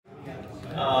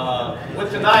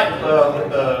with tonight, with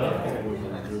the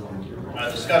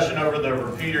discussion over the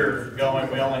repeater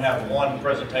going, we only have one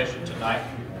presentation tonight.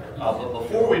 But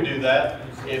before we do that,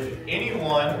 if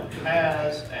anyone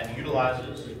has and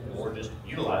utilizes, or just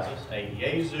utilizes, a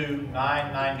Yaesu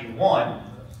 991,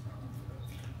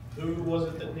 who was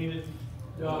it that needed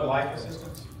mic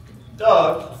assistance?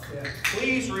 Doug,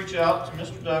 please reach out to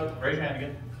Mr. Doug. Raise your hand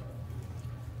again.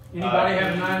 Anybody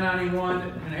have a 991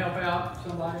 that can help out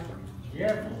somebody?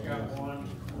 Jeff got one.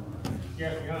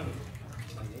 Jeff Young.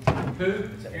 Who?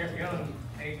 Jeff Young,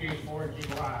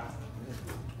 AK4GY.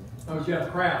 Oh, Jeff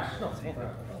Krause.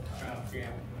 Yeah.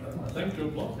 I think Joe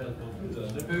Block has one too.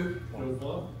 Who? Joe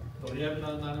Block. So he have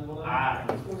 991? I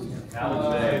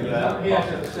would say that. He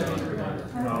has a 73.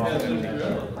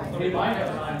 He might have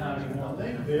a 991. I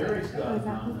think Barry's got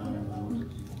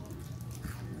 991.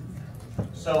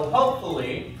 So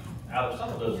hopefully, out of some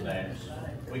of those names,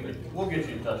 we'll get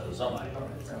you in touch with somebody.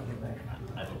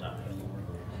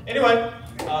 Anyway,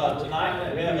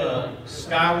 tonight we have a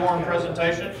Skywarn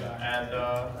presentation, and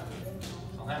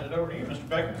I'll hand it over to you, Mr.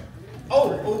 Baker.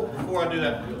 Oh, before I do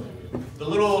that, the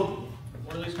little,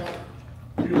 what are these called?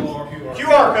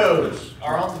 QR codes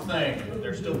are on the thing, but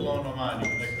they're still blowing my mind.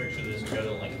 You can take a picture of this and go to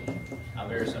the link. I'm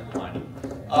very simple-minded.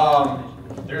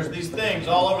 There's these things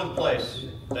all over the place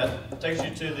that takes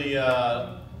you to the,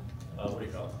 what do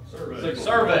you call it? Survey.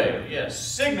 Survey, yes.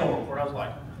 Signal report. I was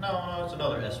like, no, it's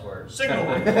another S word. Signal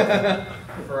report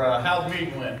for how the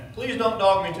meeting went. Please don't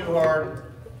dog me too hard.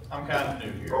 I'm kind of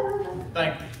new here.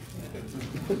 Thank you.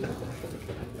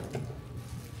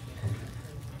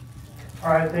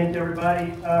 All right, thank you,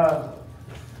 everybody.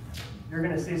 You're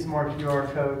going to see some more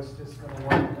QR codes, just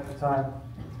one at a time.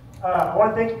 I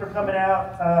want to thank you for coming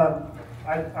out.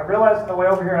 I realized on the way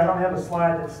over here I don't have a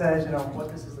slide that says,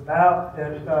 what this is about.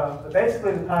 But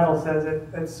basically, the title says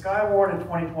it's Skywarn in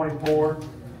 2024.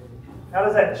 How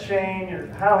does that change, or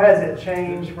how has it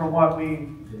changed from what we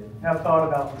have thought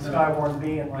about the Skywarn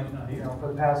being like, for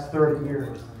the past 30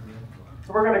 years?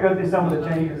 So we're going to go through some of the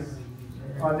changes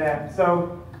on that.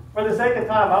 So for the sake of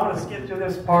time, I'm going to skip through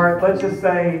this part. Let's just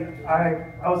say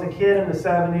I was a kid in the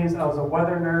 70s. I was a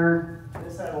weather nerd.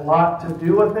 This had a lot to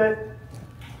do with it.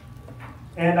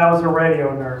 And I was a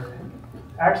radio nerd.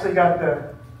 I actually got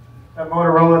that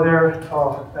Motorola there.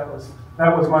 Oh, that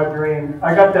was my dream.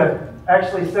 I got to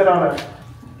actually sit on a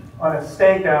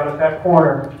stakeout at that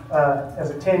corner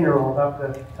as a 10-year-old. I'll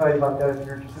have to tell you about that if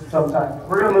you're interested sometime.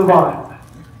 We're going to move on.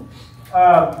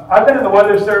 I've been in the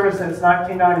Weather Service since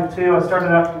 1992. I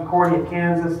started out in Concordia,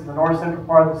 Kansas, in the north central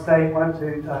part of the state. Went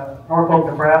to Norfolk,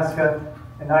 Nebraska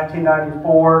in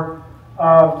 1994.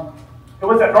 It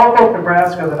was at Norfolk,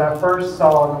 Nebraska that I first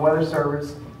saw in the Weather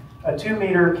Service a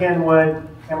 2-meter Kenwood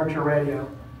amateur radio.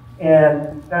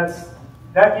 And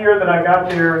that year that I got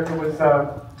there, it was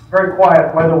very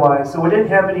quiet weather-wise. So we didn't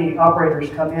have any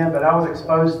operators come in, but I was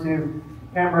exposed to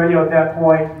ham radio at that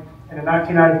point. And in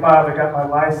 1995, I got my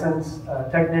license,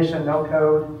 technician, no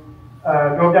code.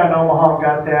 Drove down to Omaha and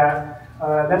got that.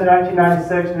 Then in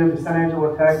 1996, moved to San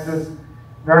Angelo, Texas.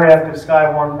 Very active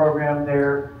Skywarn program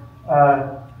there.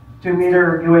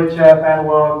 2-meter UHF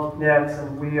analog nets,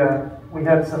 and we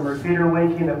had some repeater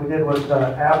linking that we did with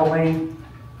Abilene.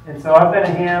 And so I've been a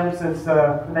ham since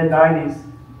the mid-90s.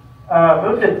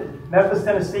 Moved to Memphis,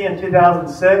 Tennessee in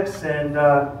 2006, and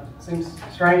seems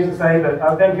strange to say, but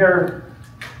I've been here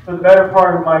for the better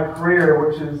part of my career,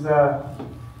 which is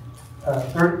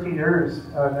 32 years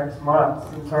next month.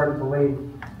 Seems hard to believe.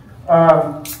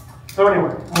 So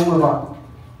anyway, we'll move on.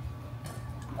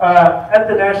 At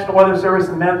the National Weather Service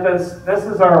in Memphis, this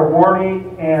is our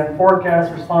warning and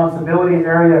forecast responsibility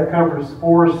area. It covers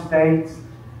 4 states,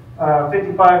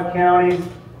 55 counties,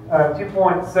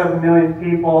 2.7 million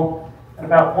people, and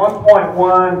about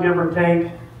 1.1, give or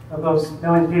take, of those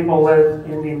million people live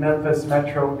in the Memphis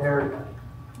metro area.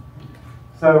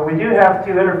 So we do have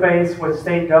to interface with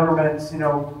state governments,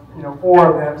 4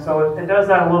 of them. So it does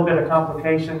add a little bit of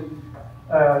complication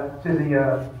to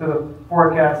the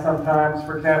forecast sometimes.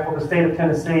 For example, the state of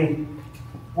Tennessee,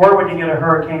 where would you get a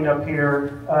hurricane up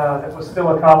here that was still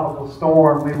a tropical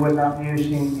storm? We would not be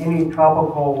issuing any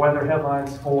tropical weather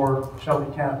headlines for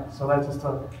Shelby County. So that's just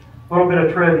a little bit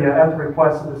of trivia at the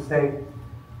request of the state.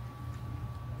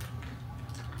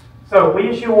 So we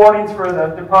issue warnings for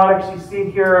the products you see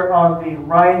here on the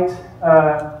right.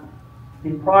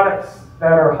 The products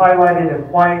that are highlighted in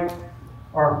white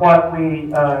are what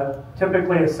we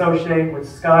typically associate with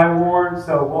Skywarn.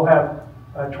 So we'll have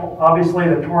obviously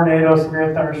the tornado,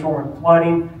 severe thunderstorm, and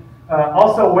flooding.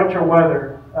 Also winter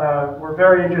weather. We're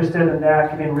very interested in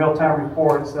that, getting real-time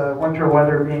reports. Winter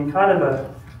weather being kind of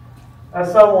a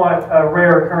somewhat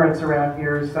rare occurrence around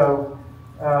here. So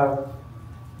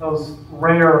those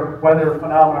rare weather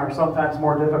phenomena are sometimes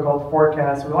more difficult to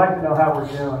forecast. So we like to know how we're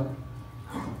doing.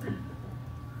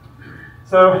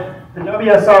 So the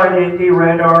WSR-8D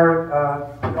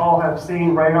radar, you all have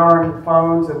seen radar in your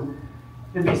phones, and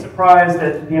you'd be surprised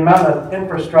at the amount of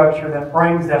infrastructure that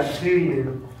brings that to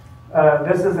you.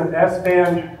 This is an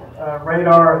S-band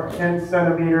radar of 10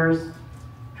 centimeters,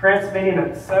 transmitting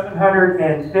at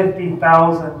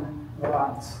 750,000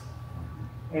 watts.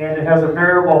 And it has a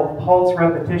variable pulse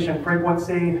repetition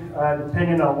frequency,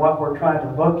 depending on what we're trying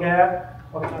to look at,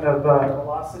 what kind of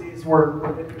velocities we're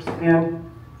interested in.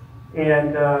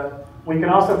 And we can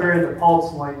also vary the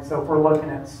pulse length. So if we're looking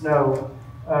at snow,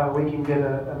 we can get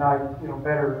a nice,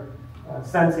 better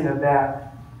sensing of that.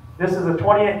 This is a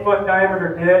 28-foot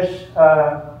diameter dish.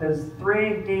 This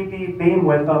 3 dB beam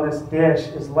width on this dish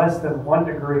is less than 1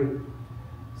 degree.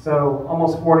 So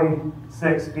almost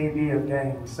 46 dB of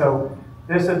gain. So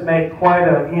this would make quite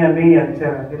an EME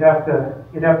antenna. You'd have to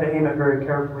aim it very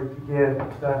carefully to get it.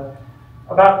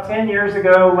 About 10 years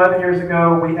ago, 11 years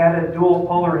ago, we added dual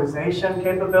polarization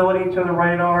capability to the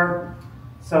radar.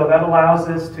 So that allows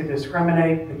us to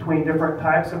discriminate between different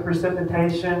types of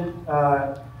precipitation.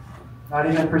 Not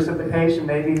even precipitation,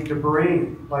 maybe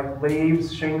debris, like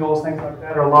leaves, shingles, things like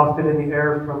that are lofted in the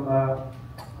air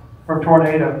from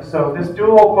tornadoes. So this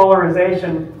dual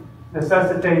polarization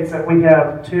necessitates that we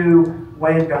have 2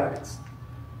 waveguides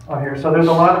on here. So there's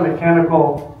a lot of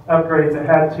mechanical upgrades that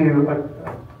had to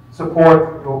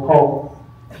support dual pole.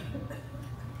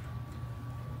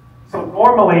 So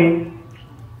normally,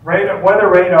 weather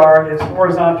radar is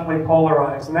horizontally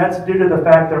polarized, and that's due to the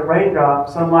fact that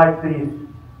raindrops, unlike the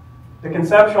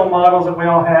conceptual models that we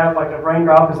all have, like a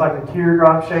raindrop is like a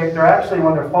teardrop shape, they're actually,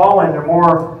 when they're falling, they're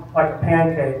more like a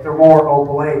pancake, they're more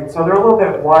oblate. So they're a little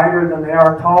bit wider than they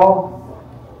are tall,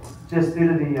 just due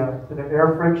to the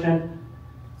air friction.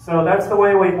 So that's the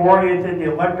way we oriented the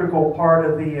electrical part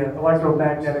of the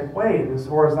electromagnetic wave, is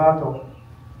horizontal.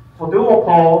 Well, dual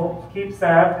pole keeps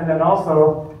that, and then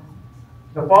also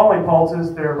the falling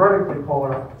pulses, they're vertically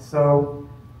polarized. So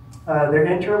they're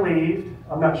interleaved.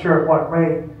 I'm not sure at what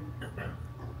rate,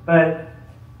 but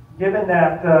given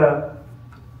that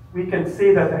we can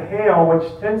see that the hail, which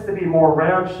tends to be more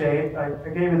round shaped, I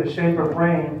gave you the shape of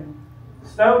rain,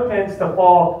 snow tends to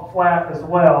fall flat as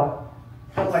well,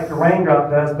 just like the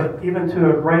raindrop does, but even to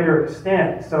a greater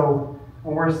extent. So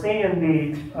when we're seeing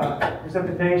the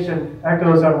precipitation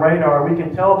echoes on radar, we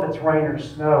can tell if it's rain or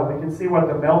snow. We can see what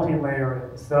the melting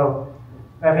layer is. So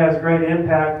that has great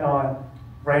impact on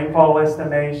rainfall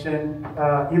estimation,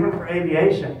 even for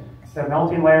aviation. The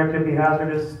melting layer could be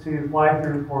hazardous to fly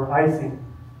through for icing.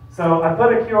 So I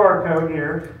put a QR code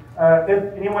here.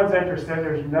 If anyone's interested,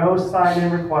 there's no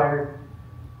sign-in required.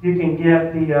 You can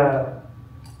get the,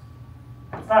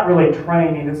 it's not really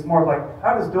training, it's more of like,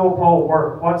 how does dual pole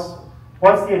work? What's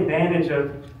the advantage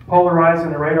of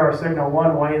polarizing the radar signal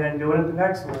one way and then doing it the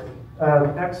next way,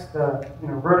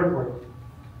 vertically?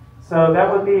 So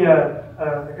that would be a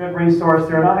good resource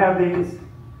there. And I'll have these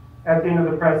at the end of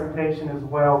the presentation as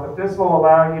well. But this will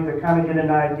allow you to kind of get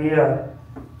an idea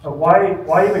of why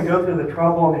even go through the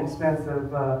trouble and the expense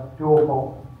of dual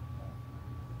pole.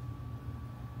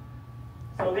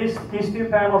 So these 2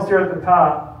 panels here at the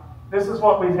top, this is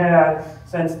what we've had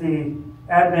since the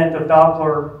advent of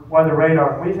Doppler weather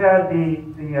radar. We've had the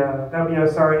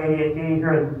WSR-88D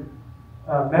here in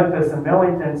Memphis and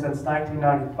Millington since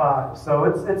 1995. So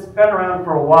it's been around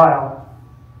for a while.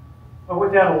 But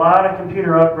we've had a lot of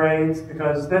computer upgrades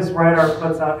because this radar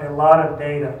puts out a lot of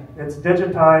data. It's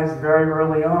digitized very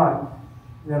early on.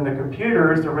 Then the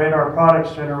computers, the radar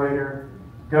products generator,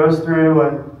 goes through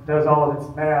and does all of its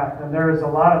math. And there is a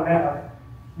lot of math.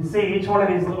 You see each one of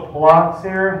these little blocks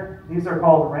here, these are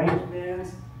called range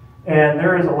bins. And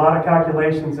there is a lot of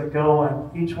calculations that go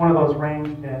in each one of those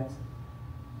range bins.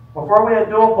 Before we had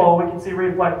dual pole, we could see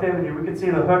reflectivity. We could see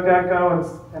the hook echo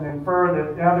and infer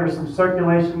that, yeah, there's some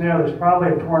circulation there. There's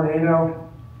probably a tornado.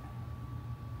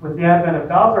 With the advent of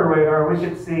Doppler radar, we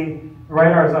could see the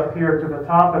radars up here to the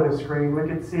top of the screen. We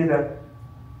could see that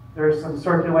there's some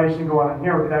circulation going on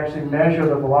here. We could actually measure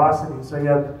the velocity. So you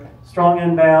have strong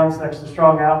inbounds next to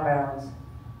strong outbounds.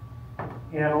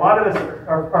 And a lot of us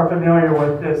are familiar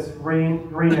with this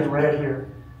green and red here.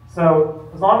 So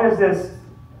as long as this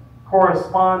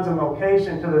corresponds in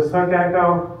location to this hook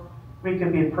echo, we can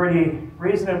be pretty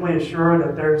reasonably assured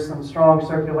that there's some strong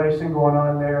circulation going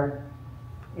on there.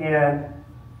 And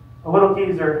a little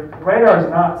teaser, the radar is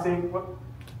not,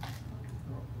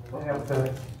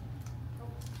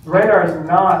 the radar is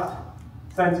not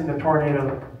sensing the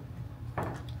tornado,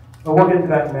 but we'll get to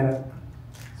that in a minute.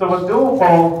 So with dual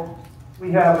pole,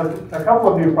 we have a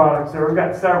couple of new products there. We've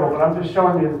got several, but I'm just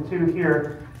showing you the two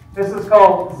here. This is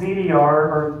called ZDR,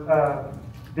 or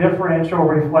differential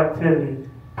reflectivity.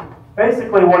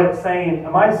 Basically what it's saying,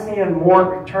 am I seeing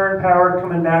more return power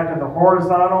coming back in the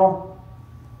horizontal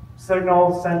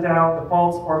signal sent out, the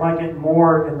pulse, or am I getting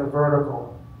more in the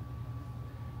vertical?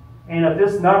 And if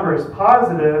this number is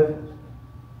positive,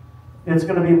 it's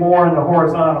going to be more in the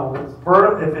horizontal.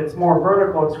 If it's more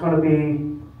vertical, it's going to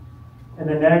be in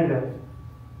the negative.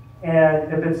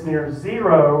 And if it's near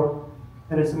zero,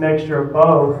 then it's a mixture of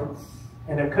both,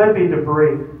 and it could be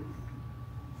debris.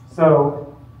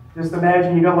 So just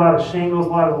imagine you got a lot of shingles, a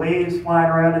lot of leaves flying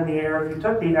around in the air. If you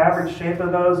took the average shape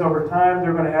of those over time,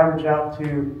 they're going to average out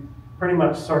to pretty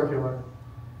much circular.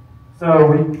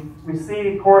 So we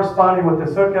see corresponding with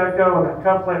this hook echo and that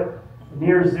couplet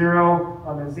near zero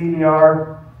on the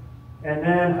ZDR. And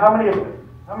then how many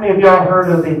of y'all heard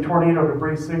of the tornado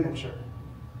debris signature?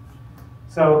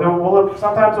 So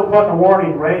sometimes we'll put in a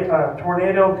warning,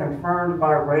 tornado confirmed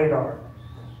by radar.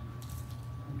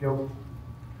 You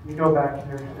go back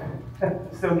here.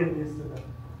 Still getting used to that.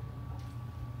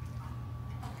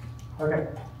 Okay.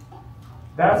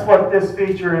 That's what this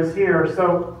feature is here.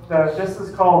 So this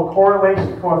is called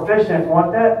correlation coefficient.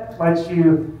 What that lets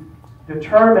you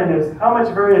determine is how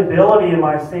much variability am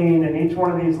I seeing in each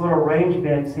one of these little range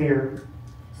bands here.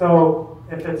 So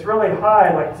if it's really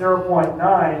high, like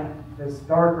 0.9, this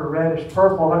darker reddish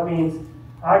purple, that means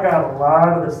I got a lot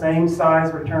of the same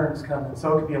size returns coming.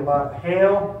 So it could be a lot of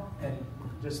hail and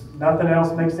just nothing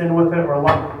else mixed in with it, or a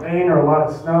lot of rain or a lot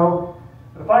of snow.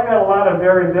 But if I got a lot of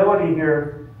variability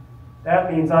here,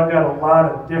 that means I've got a lot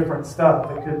of different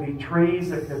stuff. It could be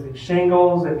trees, it could be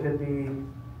shingles, it could be,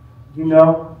 who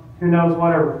knows,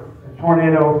 whatever. A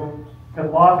tornado could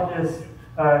loft this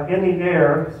in the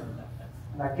air.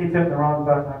 And I keep hitting the wrong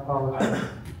button, I apologize.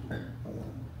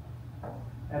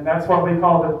 And that's what we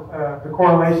call the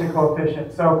correlation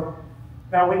coefficient. So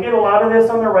now we get a lot of this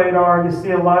on the radar. You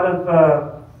see a lot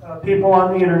of people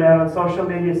on the internet, on social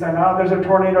media saying, oh, there's a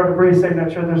tornado debris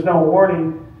signature, there's no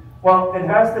warning. Well, it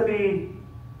has to be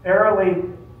airily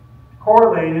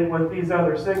correlated with these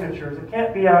other signatures. It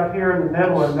can't be out here in the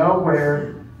middle of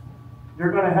nowhere.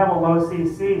 You're going to have a low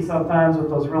CC sometimes with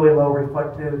those really low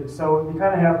reflectivity. So you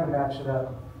kind of have to match it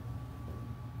up.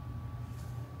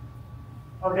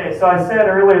 Okay, so I said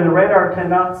earlier the radar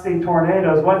cannot see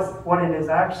tornadoes. What it is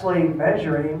actually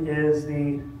measuring is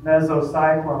the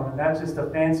mesocyclone, and that's just a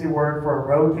fancy word for a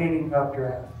rotating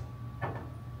updraft.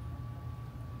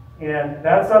 And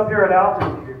that's up here at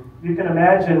altitude. You can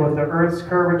imagine with the Earth's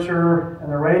curvature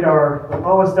and the radar, the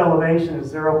lowest elevation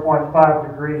is 0.5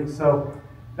 degrees. So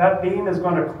that beam is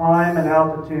going to climb in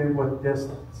altitude with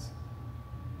distance.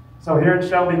 So here in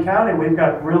Shelby County, we've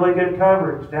got really good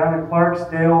coverage. Down in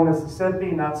Clarksdale,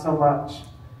 Mississippi, not so much.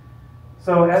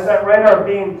 So as that radar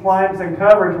beam climbs in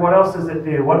coverage, what else does it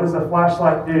do? What does a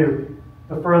flashlight do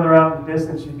the further out in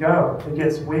distance you go? It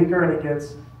gets weaker and it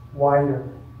gets wider.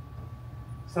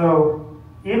 So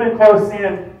even close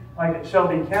in, like at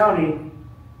Shelby County,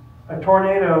 a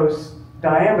tornado's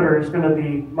diameter is going to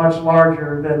be much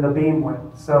larger than the beam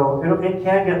width. So it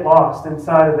can get lost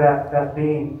inside of that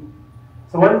beam.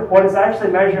 So what it's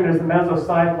actually measuring is the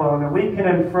mesocyclone, and we can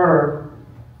infer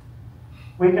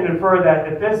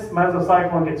that if this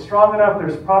mesocyclone gets strong enough,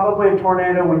 there's probably a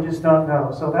tornado, we just don't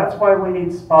know. So that's why we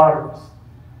need spotters.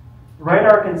 The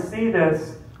radar can see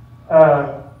this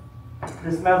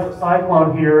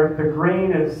mesocyclone here. The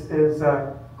green is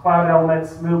cloud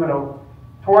elements moving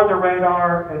toward the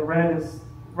radar, and red's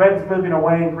moving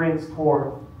away and green's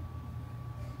toward.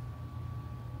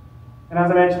 And as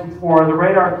I mentioned before, the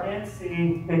radar can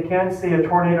see a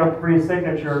tornado debris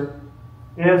signature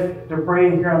if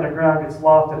debris here on the ground gets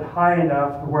lofted high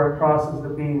enough to where it crosses the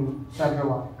beam center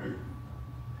line.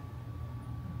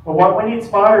 But what we need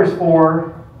spotters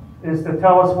for is to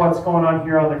tell us what's going on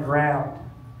here on the ground.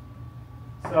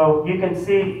 So you can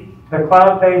see the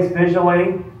cloud base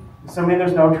visually, assuming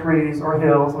there's no trees or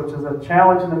hills, which is a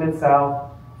challenge in the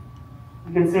Mid-South.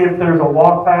 You can see if there's a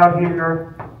wall cloud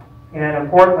here, and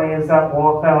importantly, is that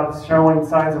wall cloud showing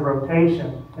signs of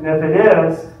rotation? And if it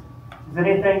is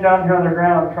anything down here on the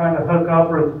ground trying to hook up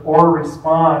or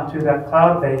respond to that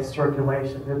cloud-based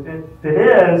circulation? If it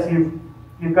is,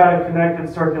 you've got a connected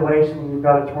circulation and you've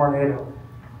got a tornado.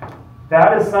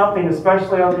 That is something,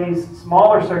 especially on these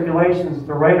smaller circulations,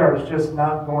 the radar is just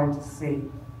not going to see.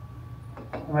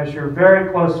 Unless you're very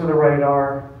close to the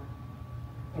radar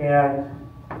and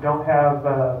don't have,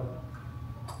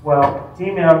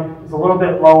 TMM is a little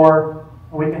bit lower.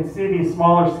 We can see these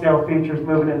smaller scale features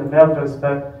moving into Memphis,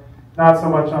 but not so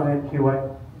much on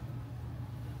NQA.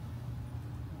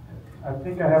 I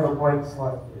think I have a blank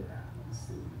slide here. Let's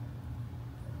see.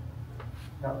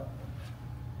 No.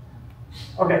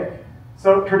 Okay,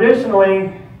 so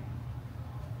traditionally,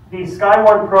 the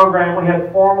Skywarn program, we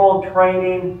had formal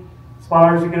training.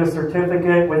 Spotters would get a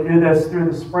certificate. We do this through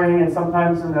the spring and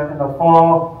sometimes in the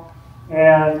fall.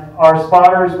 And our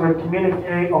spotters would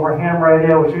communicate over ham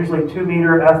radio, which is usually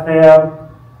 2-meter FM,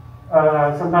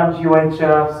 sometimes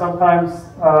UHF, sometimes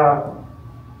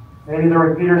maybe the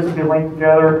repeaters would be linked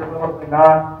together, probably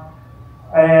not.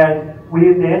 And the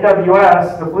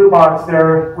NWS, the blue box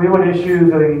there, we would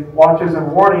issue the watches and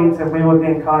warnings, and we would be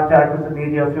in contact with the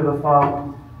media through the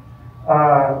phone.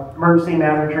 Emergency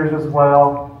managers as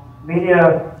well.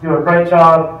 Media do a great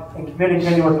job in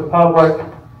communicating with the public,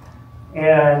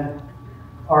 and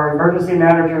our emergency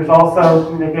managers also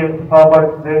communicate with the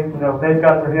public. They've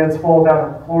got their hands full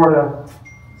down in Florida,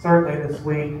 certainly this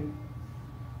week.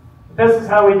 This is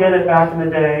how we did it back in the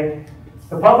day.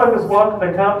 The public was welcome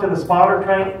to come to the spotter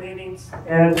training meetings,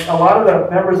 and a lot of the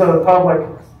members of the public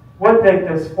would take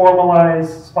this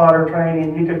formalized spotter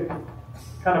training. You could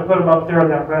kind of put them up there in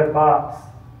that red box.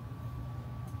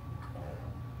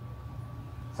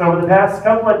 So over the past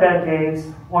couple of decades,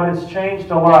 what has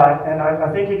changed a lot, and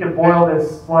I think you could boil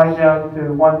this slide down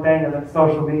to one thing, and that's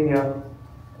social media.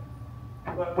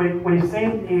 We've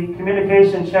seen the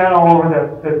communication channel over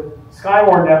the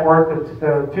Skywarn network,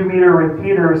 the 2-meter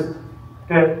repeaters,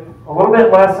 get a little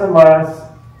bit less and less,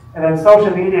 and then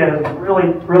social media has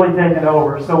really taken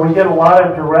over. So we get a lot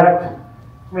of direct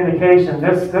communication.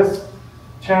 This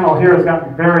channel here has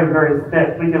gotten very, very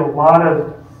thick. We get a lot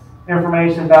of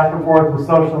information back and forth with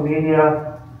social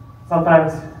media.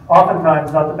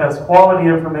 Oftentimes not the best quality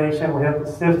information. We have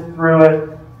to sift through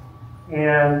it.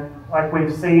 And like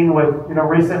we've seen with,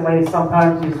 recently,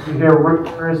 sometimes you hear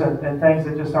rumors and things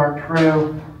that just aren't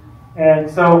true. And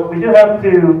so we do have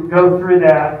to go through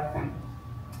that.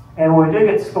 And when we do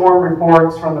get storm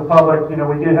reports from the public, we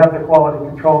do have to quality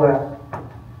control that.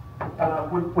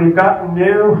 We've gotten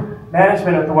new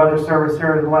management at the Weather Service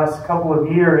here in the last couple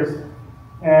of years.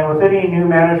 And with any new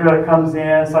manager that comes in,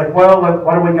 it's like, well, look,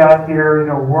 what do we got here?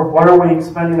 What are we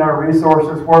expending our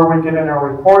resources? Where are we getting our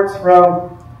reports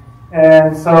from?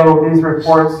 And so these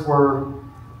reports were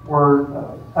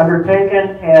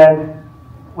undertaken, and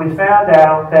we found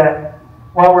out that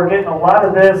while we're getting a lot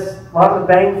of the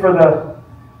bang for the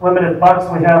limited bucks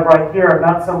we have right here,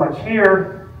 not so much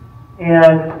here,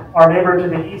 and our neighbor to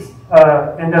the east,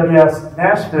 NWS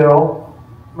Nashville,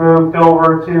 moved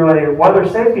over to a weather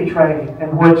safety training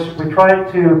in which we tried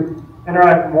to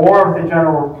interact more with the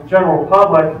general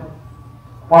public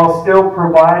while still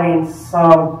providing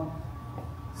some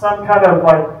kind of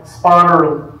like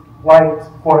spotter light,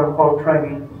 quote unquote,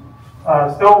 training.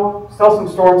 Still some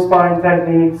storm spotting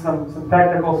techniques, some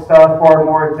technical stuff for our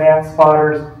more advanced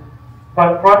spotters,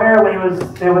 but primarily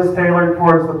it was tailored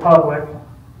towards the public.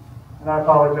 And I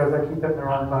apologize, I keep hitting the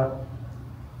wrong button.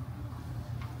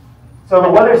 So the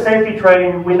weather safety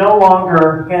training, we no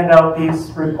longer hand out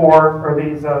these report or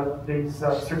these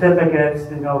certificates,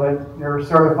 that you're a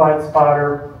certified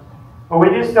spotter. But we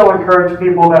do still encourage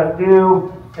people that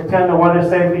do attend the weather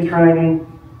safety training,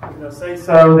 say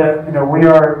so that we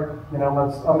are,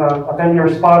 I've been your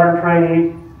spotter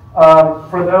training.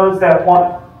 For those that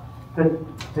want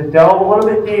to delve a little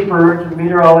bit deeper into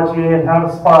meteorology and how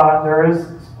to spot, there is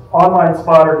online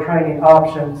spotter training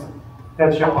options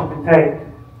that you can take.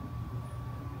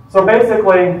 So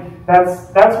basically,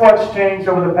 that's what's changed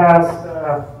over the past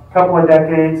couple of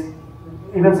decades,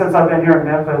 even since I've been here in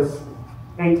Memphis,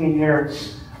 18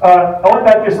 years. I went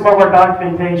back through some of our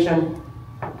documentation,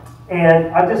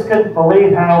 and I just couldn't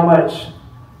believe how much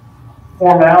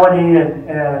formality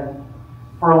and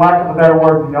for lack of a better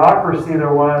word, bureaucracy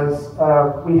there was.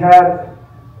 We had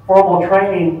formal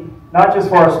training, not just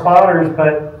for our spotters,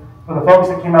 but for the folks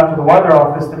that came out to the weather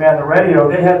office to man the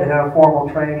radio, they had to have formal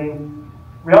training.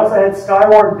 We also had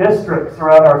Skywarn districts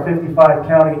around our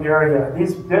 55-county area.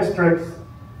 These districts,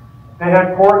 they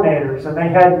had coordinators, and they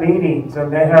had meetings,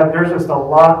 and there's just a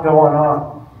lot going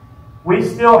on. We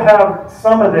still have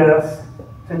some of this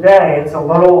today. It's a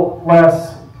little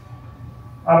less,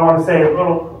 I don't want to say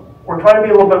we're trying to be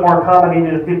a little bit more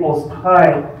accommodating to people's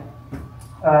time.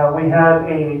 We have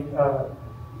a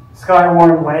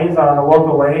Skywarn liaison, a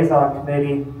local liaison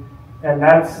committee, and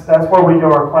that's where we do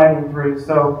our planning through.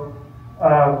 So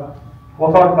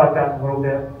we'll talk about that in a little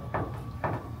bit.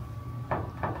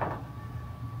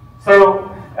 So,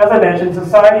 as I mentioned,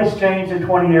 society has changed in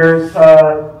 20 years.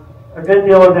 A good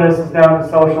deal of this is down to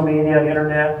social media and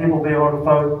internet. People being able to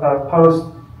post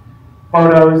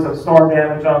photos of storm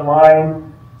damage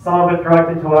online. Some of it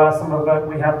directed to us, some of it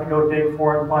we have to go dig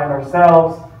for and find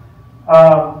ourselves.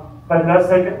 But it does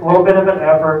take a little bit of an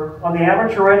effort. On the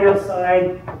amateur radio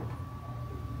side,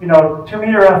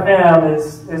 2-meter FM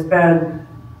has been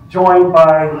joined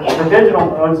by the digital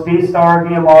modes, V-Star,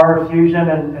 DMR, Fusion,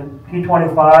 and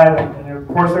P25, and of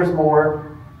course there's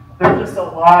more. There's just a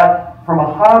lot, from a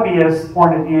hobbyist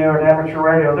point of view in amateur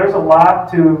radio, there's a lot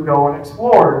to go and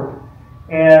explore.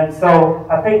 And so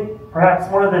I think perhaps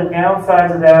one of the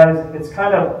downsides of that is it's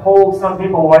kind of pulled some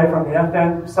people away from the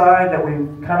FM side, that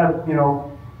we've kind of,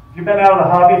 if you've been out of the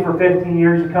hobby for 15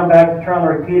 years, you come back and turn on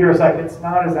the repeater, it's like it's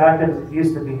not as active as it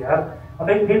used to be. I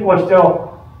think people are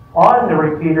still on the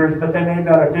repeaters, but they may be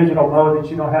on a digital mode that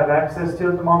you don't have access to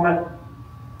at the moment.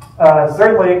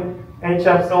 Certainly,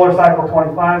 HF Solar Cycle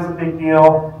 25 is a big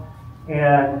deal,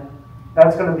 and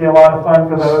that's going to be a lot of fun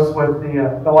for those with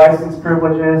the license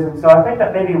privileges. And so I think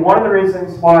that may be one of the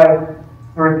reasons why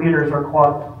the repeaters are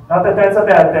quiet. Not that that's a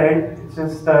bad thing, it's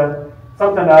just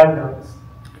something I've noticed.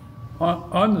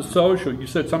 On the social, you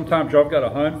said sometimes y'all got a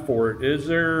hunt for it. Is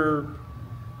there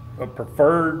a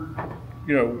preferred,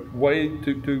 way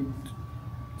to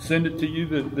send it to you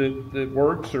that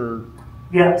works, or?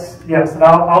 Yes, and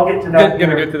I'll get to that.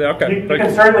 Gonna get to that. Okay. You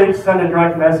can certainly send a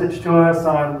direct message to us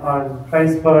on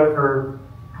Facebook or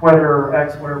Twitter or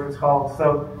X, whatever it's called.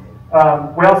 So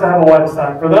we also have a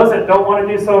website. For those that don't want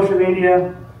to do social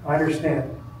media, I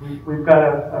understand. We've got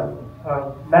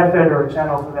a method or a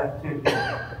channel for that too.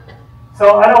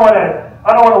 So I don't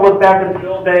want to look back at the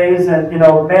old days and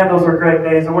man, those were great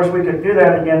days. I wish we could do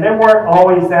that again. They weren't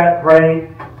always that great.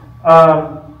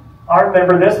 I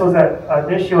remember this was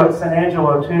an issue at San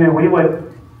Angelo too. We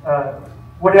would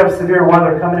have severe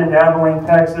weather coming into Abilene,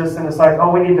 Texas, and it's like, oh,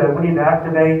 we need to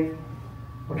activate.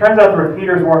 Well, it turns out the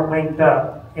repeaters weren't linked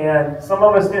up, and some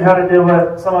of us knew how to do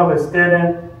it, some of us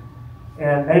didn't,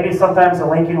 and maybe sometimes the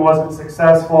linking wasn't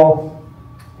successful,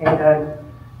 and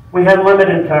we had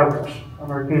limited coverage on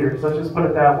the repeaters. Let's just put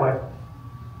it that way.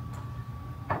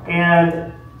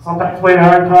 And sometimes we had a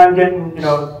hard time getting,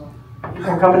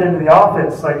 people coming into the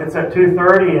office, like it's at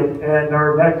 2:30, and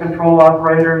our net control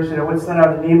operators, would send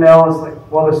out an email. It's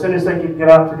like, well, as soon as they could get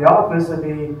out to the office, it'd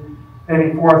be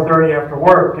maybe 4:30 after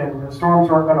work, and the storms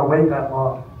weren't going to wait that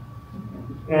long.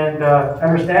 And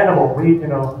understandable, we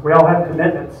all have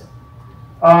commitments.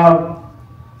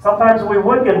 Sometimes we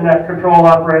would get a net control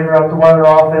operator out to weather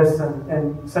office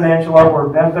in San Angelo or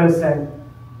Memphis, and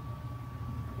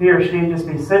he or she'd just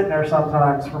be sitting there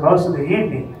sometimes for most of the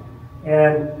evening.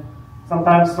 And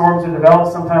sometimes storms would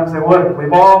develop, sometimes they wouldn't.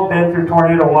 We've all been through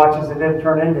tornado watches that didn't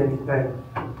turn into anything.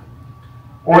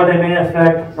 Or they may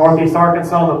affect northeast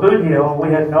Arkansas and the Boot Heel, and we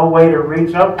had no way to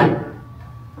reach up there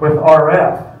with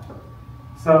RF.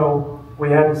 So we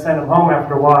had to send them home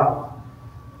after a while.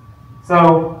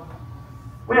 So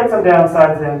we had some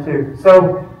downsides then too.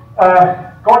 So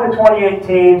going to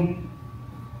 2018,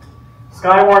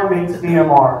 Skywarn meets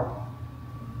DMR.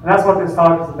 And that's what this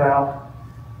talk is about.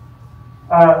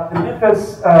 The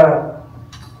Memphis,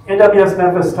 NWS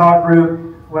Memphis talk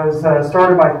group was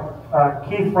started by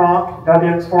Keith Frank,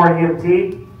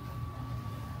 WX4EMT.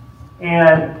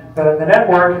 And the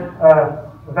network,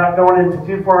 without going into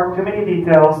too many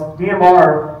details,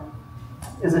 DMR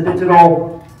is a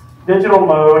digital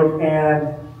mode,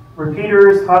 and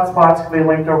repeaters, hotspots can be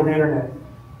linked over the internet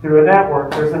through a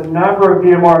network. There's a number of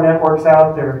DMR networks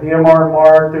out there. DMR and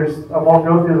MARC, I won't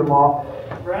go through them all.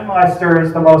 Brandmeister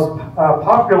is the most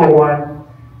popular one,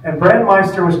 and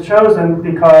Brandmeister was chosen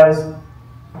because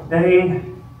they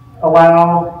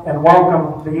allow and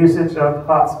welcome the usage of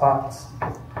hotspots.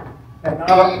 And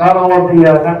not all of the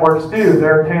networks do.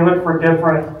 They're tailored for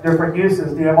different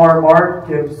uses. DMR and MARC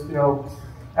gives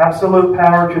absolute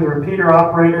power to the repeater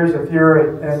operators. If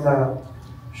you're in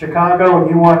Chicago and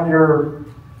you want your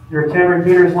 10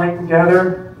 repeaters linked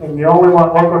together and you only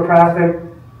want local traffic,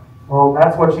 well,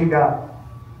 that's what you got.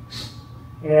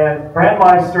 And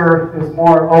Brandmeister is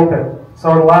more open.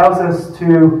 So it allows us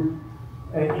to,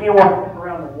 anyone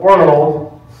around the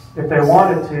world, if they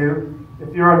wanted to,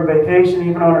 if you're on vacation,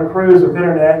 even on a cruise with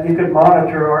internet, you could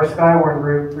monitor our Skywarn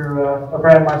group through a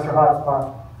Brandmeister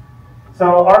hotspot.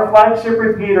 So our flagship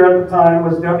repeater at the time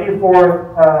was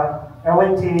W4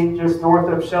 LET, just north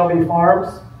of Shelby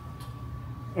Farms.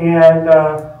 And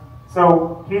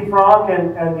so Keith Frank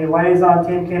and the liaison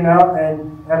team came out and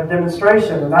had a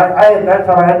demonstration. And I at that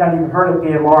time, I had not even heard of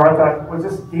DMR. I thought, was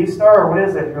this D-Star or what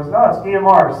is it? He goes, no, it's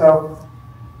DMR. So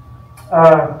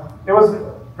it was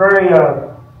very,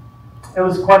 it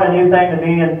was quite a new thing to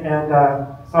me. And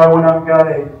so I went up and got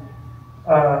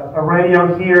a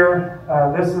radio here.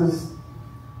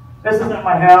 This isn't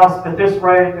my house, but this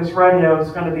radio is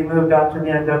going to be moved out to the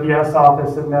NWS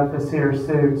office in Memphis here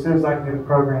soon as I can get a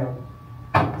program.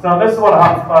 So this is what a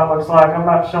hotspot looks like. I'm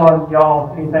not showing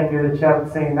y'all anything here that you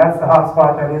haven't seen. That's the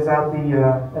hotspot that is at the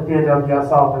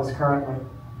NWS office currently.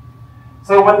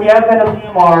 So with the advent of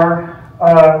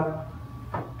DMR,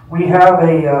 we have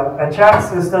a chat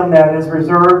system that is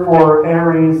reserved for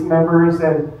ARES members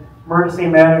and emergency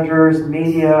managers,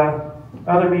 media,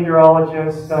 other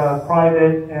meteorologists,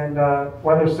 private and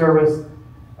weather service.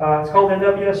 It's called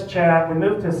NWS Chat. We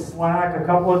moved to Slack a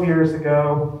couple of years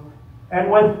ago,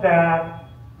 and with that,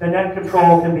 the net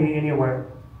control can be anywhere.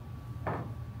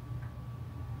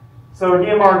 So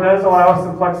DMR does allow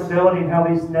some flexibility in how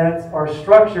these nets are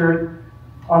structured.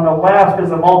 On the left is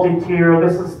a multi-tier.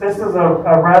 This is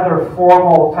a rather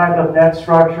formal type of net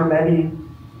structure. Maybe,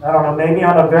 I don't know, maybe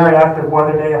on a very active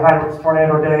weather day, a high-risk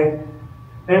tornado day.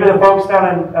 Maybe the folks down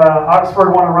in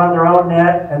Oxford want to run their own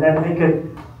net, and then they could,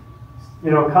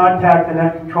 contact the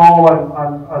net control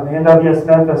on the NWS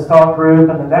Memphis talk group,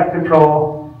 and the net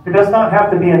control, who does not have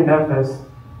to be in Memphis,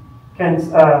 can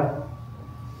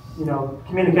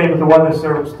communicate with the weather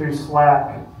service through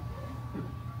Slack.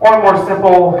 Or a more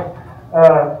simple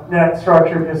net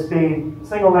structure, just be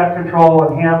single net control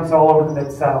and hams all over the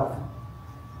Mid-South.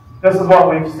 This is what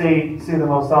we see the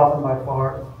most often by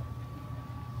far.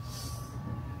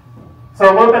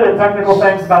 So a little bit of technical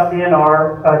things about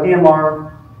DMR.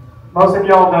 Most of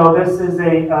y'all know this is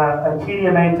a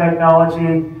TDMA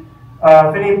technology.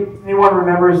 If anyone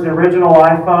remembers the original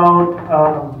iPhone,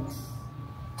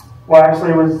 well,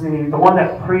 actually it was the one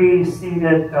that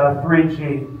preceded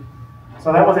 3G.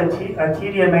 So that was a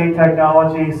TDMA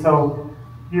technology. So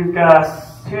you've got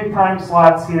 2 time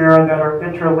slots here that are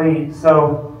interleaved.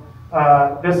 So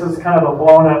this is kind of a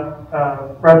blown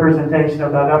up representation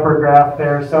of that upper graph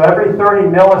there. So every 30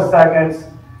 milliseconds,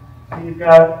 you've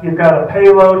got a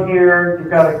payload here, you've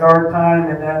got a guard time,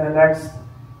 and then the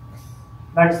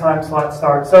next time slot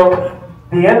starts. So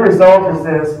the end result is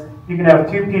this: you can have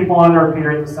 2 people on the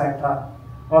repeater at the same time.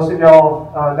 Most of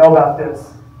y'all know about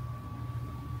this.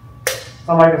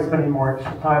 So I'm not going to spend any more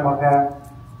extra time on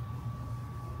that.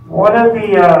 One of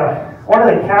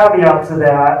the caveats of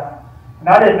that, and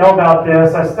I didn't know about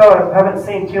this, I still haven't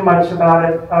seen too much about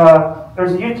it.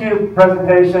 There's a YouTube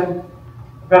presentation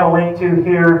I've got a link to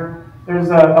here. There's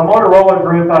a Motorola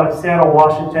group out of Seattle,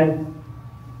 Washington,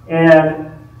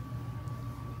 and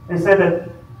they said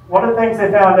that one of the things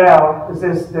they found out is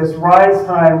this rise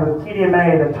time with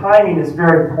TDMA, the timing is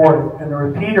very important, and the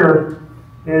repeater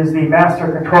is the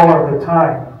master controller of the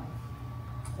time.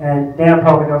 And Dan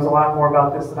probably knows a lot more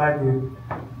about this than I do.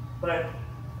 But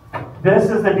this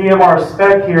is the DMR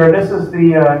spec here. This is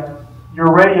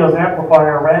your radio's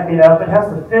amplifier ramping up. It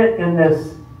has to fit in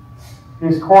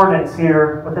these coordinates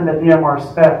here within the DMR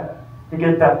spec to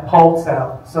get that pulse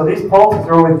out. So these pulses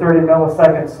are only 30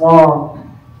 milliseconds long.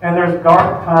 And there's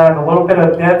guard time, a little bit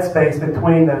of dead space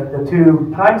between the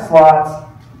 2 time slots.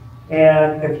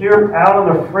 And if you're out on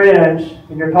the fringe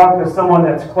and you're talking to someone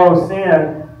that's close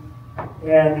in,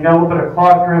 and you got a little bit of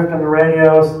clock drift in the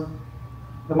radios,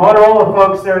 the Motorola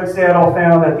folks there in Seattle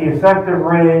found that the effective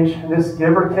range, and this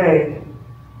give or take,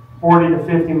 40 to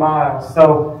 50 miles.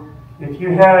 So if you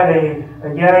had a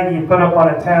Yagi you put up on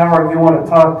a tower and you want to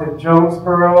talk to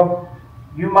Jonesboro,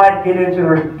 you might get into the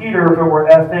repeater if it were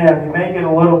FM. You may get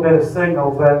a little bit of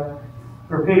signal, but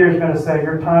the repeater is going to say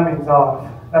your timing's off.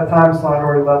 That time slot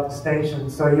already left the station,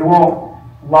 so you won't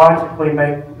logically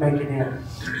make it in.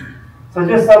 So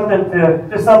just something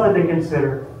to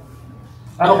consider.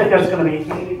 I don't think that's going to be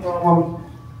any problem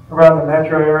around the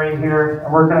metro area here,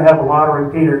 and we're going to have a lot of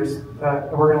repeaters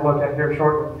that we're going to look at here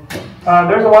shortly.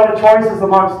 There's a lot of choices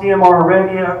amongst DMR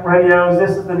radios.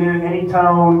 This is the new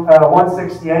Anytone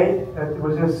 168. It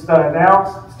was just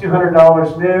announced. It's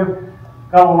 $200 new.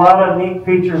 Got a lot of neat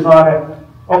features on it.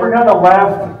 Over here on the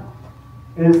left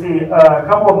is the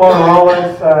couple of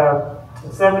Motorola's, the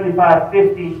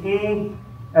 7550E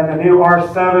and the new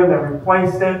R7 that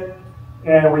replaced it.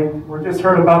 And we just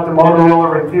heard about the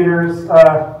Motorola repeaters.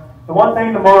 The one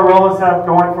thing the Motorolas have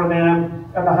going for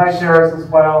them, and the High Terrace as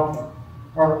well,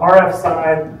 on the RF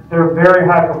side, they're very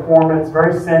high performance,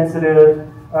 very sensitive,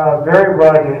 very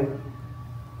rugged.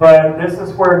 But this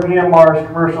is where DMR's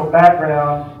commercial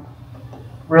background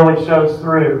really shows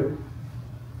through.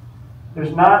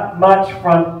 There's not much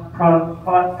front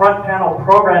panel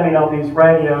programming on these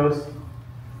radios.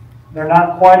 They're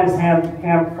not quite as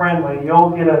ham friendly.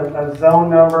 You'll get a zone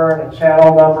number and a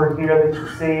channel number here that you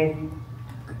see.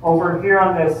 Over here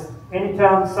on this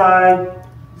Anytone side,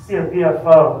 you see a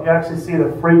VFO. You actually see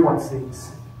the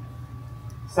frequencies.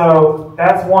 So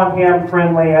that's one ham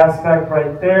friendly aspect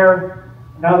right there.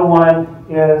 Another one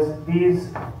is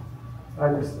these.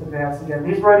 I just advance again.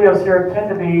 These radios here tend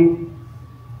to be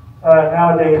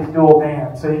nowadays dual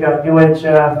band. So you got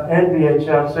UHF and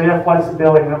VHF, so you have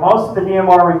flexibility. Now, most of the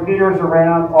DMR repeaters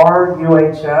around are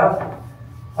UHF.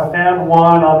 I found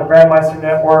one on the Grandmeister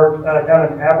network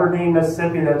down in Aberdeen,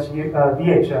 Mississippi, that's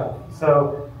VHF.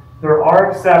 So there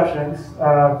are exceptions,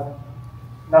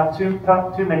 not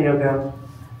too many of them.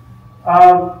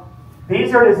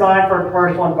 These are designed for a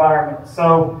commercial environment.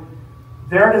 So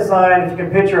they're designed, if you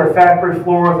can picture a factory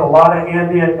floor with a lot of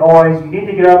ambient noise, you need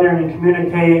to get out there and you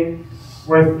communicate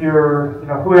with your,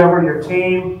 whoever, your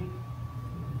team.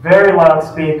 Very loud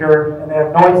speaker, and they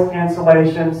have noise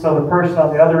cancellation, so the person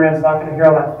on the other end is not going to hear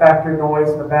all that factory noise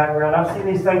in the background. I've seen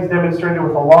these things demonstrated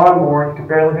with a lawnmower, and you can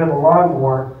barely hear the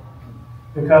lawnmower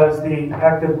because the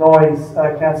active noise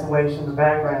cancellation in the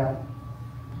background.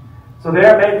 So they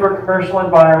are made for commercial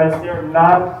environments. They're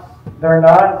not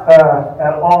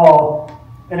at all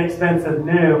inexpensive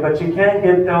new, but you can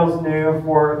get those new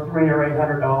for $300 or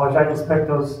 $800. I just picked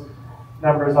those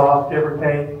numbers off, give or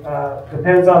take.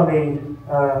 Depends on the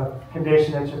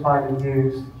condition that you find them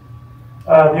used.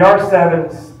 The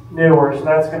R7's newer, so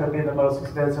that's going to be the most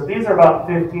expensive. These are about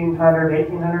 $1,500,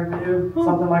 $1,800 new,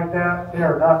 something like that. They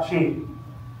are not cheap.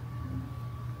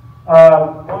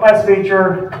 One last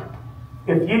feature,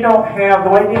 if you don't have, the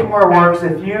way DMR works,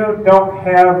 if you don't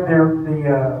have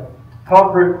the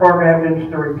talk group programmed into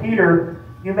the repeater,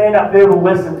 you may not be able to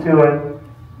listen to it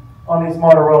on these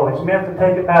Motorola's. You may have to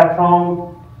take it back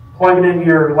home, plug it into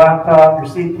your laptop,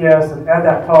 your CPS, and add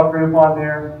that talk group on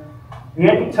there. The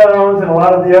Anytones and a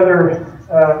lot of the other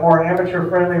more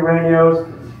amateur-friendly radios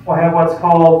will have what's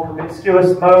called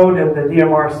promiscuous mode in the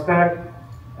DMR spec.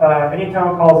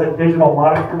 Anytone calls it digital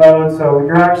monitor mode, so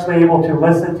you're actually able to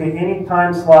listen to any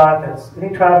time slot,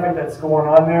 any traffic that's going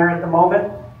on there at the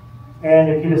moment. And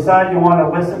if you decide you want to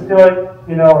listen to it,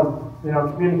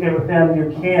 communicate with them,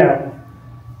 you can.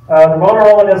 The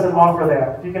Motorola doesn't offer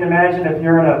that. If you can imagine, if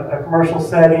you're in a commercial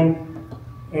setting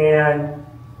and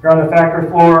you're on the factory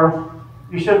floor,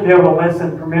 you shouldn't be able to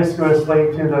listen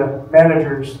promiscuously to the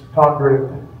manager's talk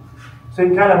group. So you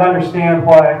can kind of understand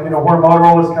why, where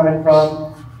Motorola is coming from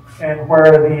and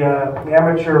where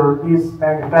these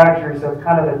manufacturers have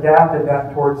kind of adapted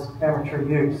that towards amateur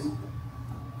use.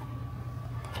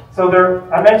 So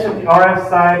I mentioned the RF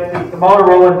side. The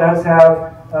Motorola does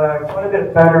have quite a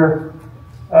bit better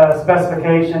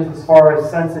specifications as far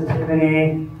as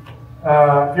sensitivity.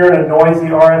 If you're in a noisy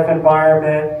RF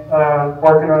environment,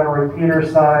 working on a repeater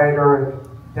side or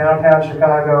downtown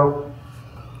Chicago,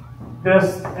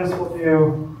 this will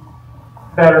do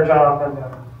a better job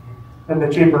than the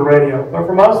cheaper radio. But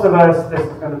for most of us, this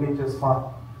is going to be just fine.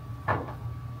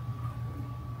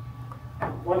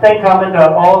 One thing common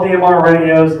to all DMR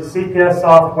radios is CPS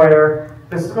software.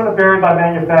 This is going to vary by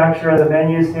manufacturer, the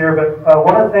menus here, but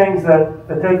one of the things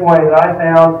the takeaway that I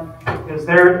found is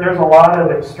there's a lot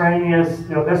of extraneous,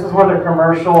 this is where the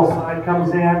commercial side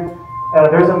comes in.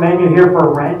 There's a menu here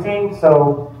for renting,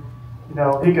 so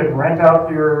you can rent out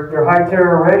your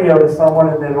high-terror radio to someone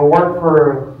and it'll work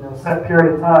for a set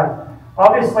period of time.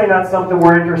 Obviously not something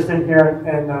we're interested here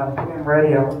in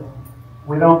radio.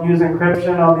 We don't use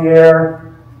encryption on the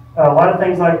air, a lot of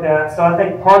things like that. So I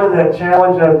think part of the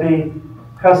challenge of the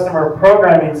customer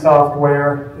programming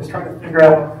software is trying to figure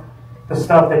out the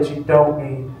stuff that you don't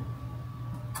need.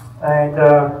 And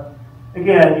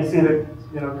again, you see the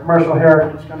commercial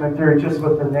heritage coming through just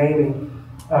with the naming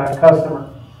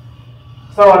customer.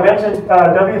 So I mentioned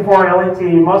W4 LET.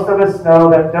 Most of us know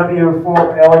that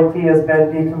W4 LET has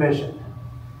been decommissioned.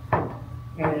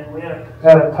 And we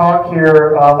had a talk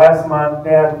here last month.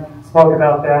 Dan spoke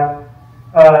about that.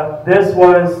 This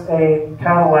was a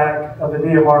Cadillac of the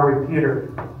DMR repeater.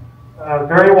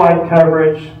 Very wide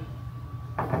coverage,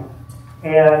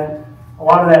 and a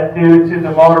lot of that due to the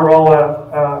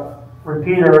Motorola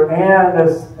repeater and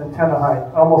this antenna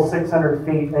height, almost 600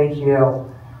 feet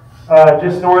AGL,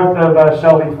 just north of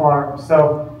Shelby Farm.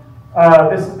 So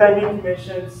this has been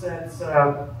decommissioned since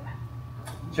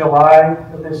July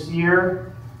of this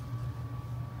year,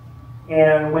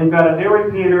 and we've got a new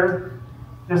repeater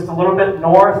just a little bit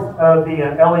north of the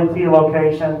LET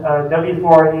location,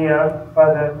 W4EF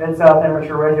by the Mid-South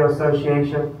Amateur Radio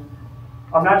Association.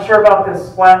 I'm not sure about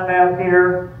this flat map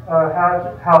here,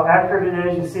 how accurate it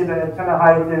is. You see the antenna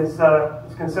height is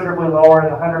considerably lower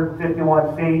at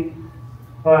 151 feet.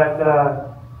 But,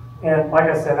 and like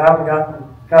I said, I haven't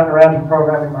gotten around to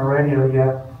programming my radio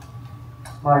yet,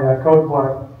 my code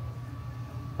plug.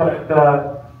 But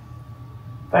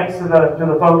thanks to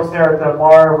the folks there at the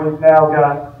bar, we've now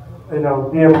got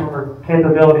DMR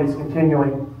capabilities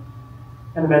continuing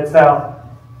in the Mid-South.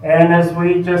 And as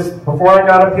before I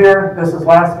got up here, this is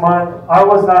last month, I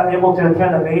was not able to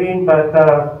attend a meeting, but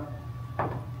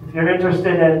if you're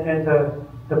interested in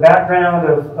the background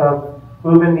of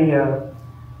moving the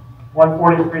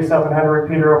 143-700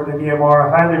 repeater over to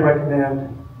DMR, I highly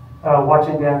recommend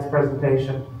watching Dan's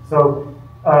presentation. So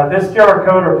this QR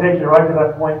code will take you right to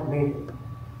that point immediately.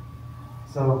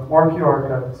 So more QR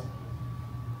codes.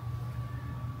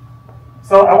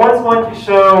 So I was going to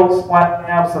show splat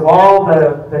maps of all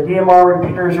the DMR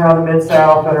repeaters around the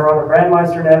Mid-South that are on the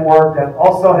Brandmeister network that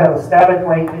also have a static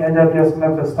link to NWS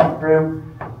Memphis Talk Group.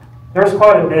 There's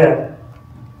quite a bit.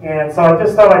 And so I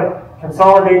just thought I'd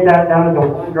consolidate that down into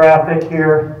one graphic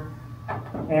here.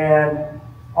 And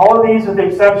all of these, with the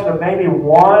exception of maybe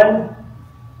one,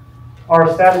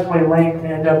 are statically linked to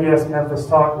NWS Memphis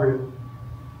Talk Group.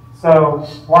 So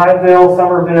Liveville,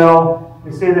 Somerville,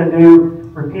 we see the new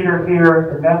repeater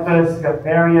here in Memphis, got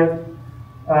Marriott.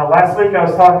 Last week I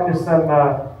was talking to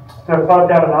to a club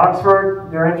down in Oxford.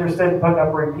 They're interested in putting up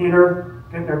a repeater,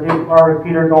 getting their DMR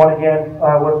repeater going again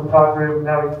with the talk group.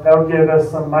 That would give us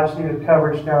some much needed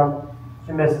coverage down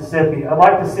in Mississippi. I'd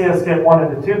like to see us get one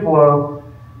in the Tupelo.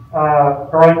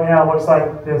 But right now it looks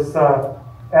like this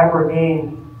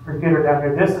Aberdeen repeater down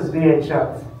here. This is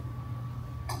VHF.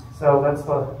 So that's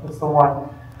the one.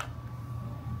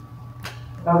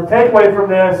 Now the takeaway from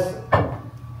this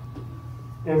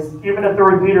is even if the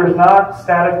repeater is not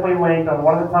statically linked on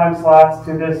one of the time slots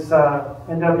to this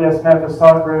NWS Memphis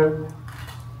talk group,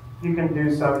 you can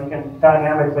do so. You can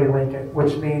dynamically link it,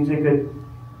 which means you could,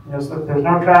 so if there's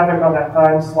no traffic on that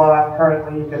time slot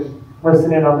currently, you can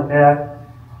listen in on the net,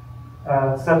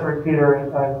 set the repeater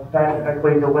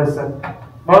dynamically to listen.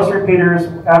 Most repeaters,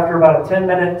 after about a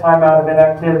 10-minute timeout of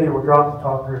inactivity, will drop the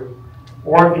talk group.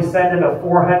 Or if you send it a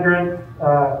 400,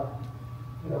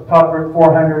 talk group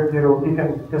 400, you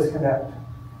can disconnect.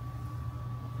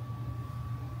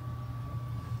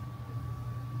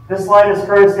 This slide is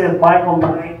courtesy of Michael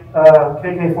Knight,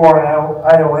 KK4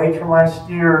 IOH from last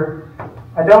year.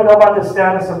 I don't know about the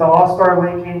status of the All-Star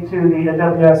linking to the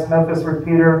NWS Memphis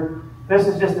repeater. This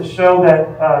is just to show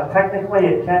that technically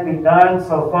it can be done,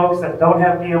 so folks that don't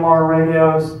have DMR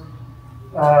radios,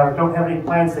 don't have any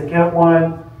plans to get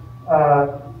one,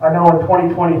 I know in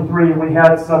 2023 we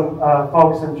had some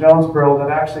folks in Jonesboro that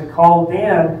actually called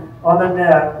in on the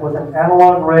net with an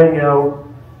analog radio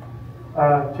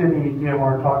to the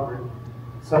DMR talk group.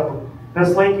 So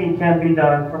this linking can be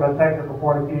done from a technical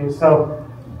point of view. So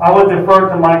I would defer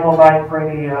to Michael Knight for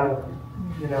any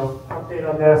update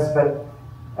on this, but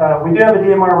we do have a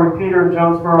DMR repeater in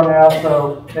Jonesboro now,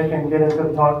 so they can get into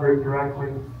the talk group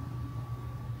directly.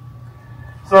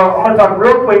 So I want to talk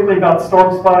real quickly about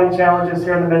storm spotting challenges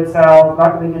here in the Mid-South. I'm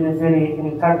not going to get into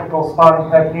any technical spotting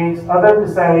techniques, other than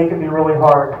to say it can be really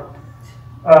hard.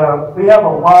 We have a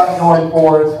lot going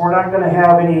for us. We're not going to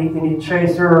have any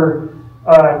chaser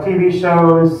TV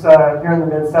shows here in the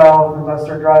Mid-South unless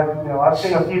they're driving. I've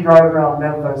seen a few drive around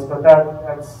Memphis, but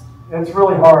it's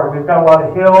really hard. We've got a lot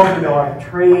of hills, we've got a lot of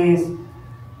trees.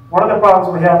 One of the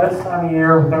problems we have this time of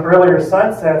year with the earlier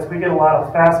sunsets, we get a lot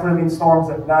of fast-moving storms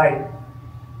at night.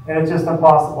 And it's just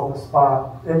impossible to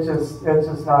spot. It's just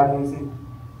not easy.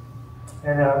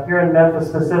 And here in Memphis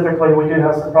specifically, we do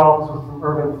have some problems with some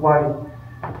urban flooding.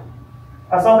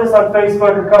 I saw this on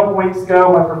Facebook a couple weeks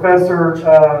ago. My professor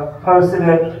posted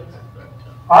it.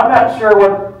 I'm not sure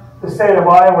what the state of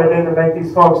Iowa did to make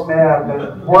these folks mad,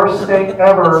 but worst state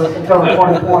ever until the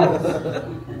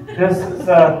 2020s. This is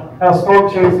how storm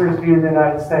chasers view the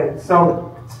United States.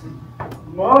 So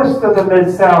most of the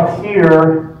Mid-South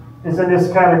here is in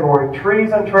this category.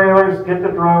 Trees and trailers, get the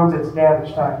drones, it's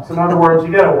damage time. So in other words,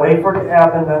 you got to wait for it to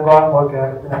happen, then go out and look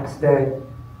at it the next day.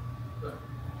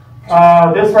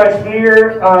 This right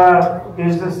here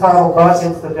is this title, But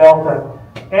It's the Delta.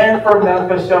 And for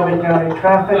Memphis, Shelby County,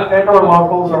 traffic, regular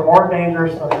locals are more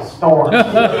dangerous than a storm.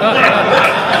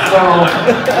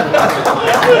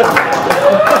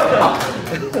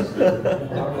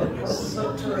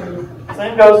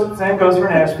 Same goes for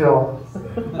Nashville.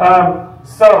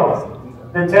 So,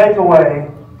 the takeaway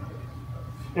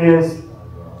is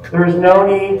there's no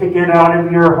need to get out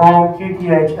of your home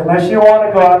QTH unless you want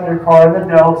to go out in your car in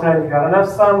the Delta and you got enough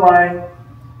sunlight.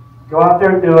 Go out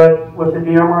there and do it with the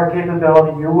DMR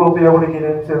capability. You will be able to get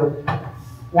into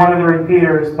one of the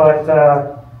repeaters, but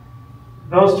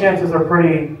those chances are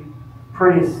pretty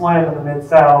slim in the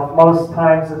Mid-South most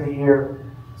times of the year.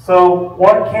 So,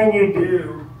 what can you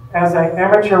do as an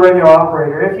amateur radio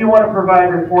operator, if you want to provide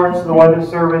reports to the Weather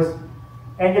Service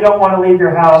and you don't want to leave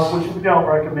your house, which we don't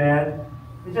recommend,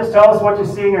 you just tell us what you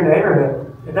see in your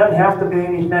neighborhood. It doesn't have to be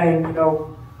anything,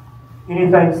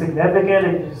 anything significant.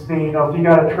 It can just be, if you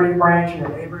got a tree branch in your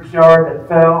neighbor's yard that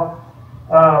fell.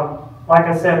 Like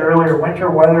I said earlier, winter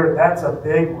weather, that's a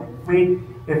big one.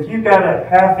 if you've got a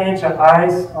 ½ inch of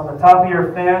ice on the top of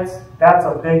your fence, that's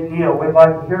a big deal. We'd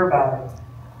like to hear about it.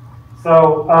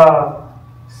 So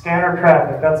scanner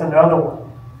traffic, that's another one.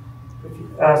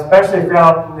 Especially if you're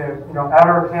out in the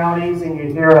outer counties and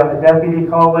you hear a deputy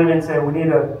call in and say, we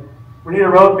need a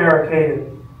road barricaded.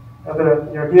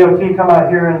 DOT come out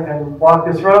here and block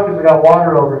this road because we got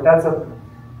water over it. That's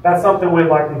something we'd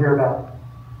like to hear about.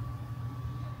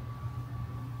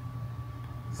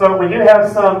 So we do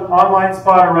have some online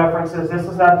spotter references. This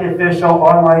is not the official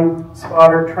online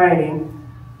spotter training,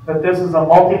 but this is a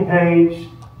multi-page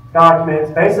document.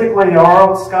 It's basically our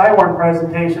old Skywarn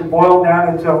presentation boiled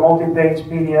down into a multi-page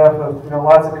PDF of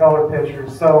lots of color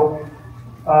pictures. So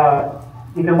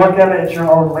you can look at it at your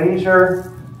own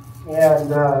leisure and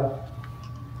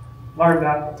learn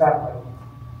that way.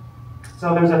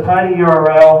 So there's a tiny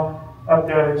URL up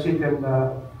there that you can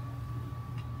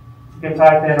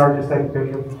type in or just take a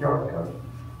picture of the QR code.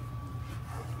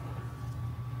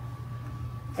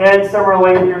 And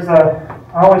similarly,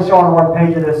 I always show on one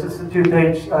page of this. This is a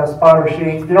 2-page spotter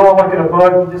sheet. If you don't want to look at a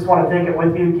book, you just want to take it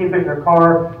with you, keep it in your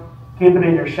car, keep it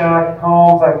in your shack at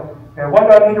home. It's like, what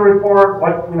do I need to report?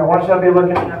 What should I be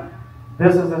looking at?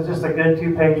 This is just a good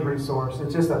 2-page resource.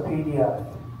 It's just a PDF.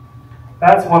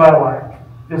 That's what I like.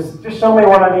 Just show me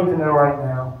what I need to know right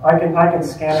now. I can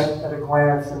scan it at a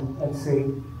glance and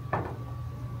see.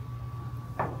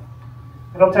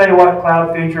 It'll tell you what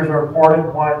cloud features are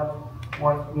important, what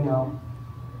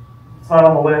it's not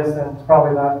on the list, and it's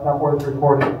probably not worth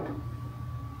reporting.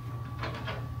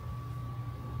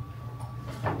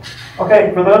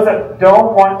 Okay, for those that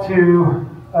don't want to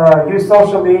use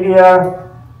social media,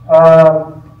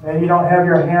 and you don't have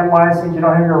your ham license, you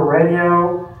don't have your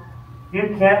radio,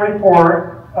 you can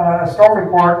report a storm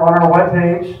report on our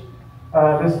webpage.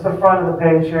 This is the front of the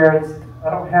page here. I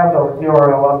don't have the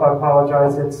URL up, I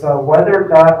apologize. It's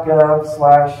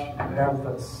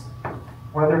weather.gov/Memphis.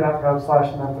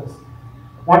 Weather.gov/Memphis.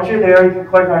 Once you're there, you can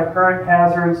click on current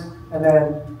hazards and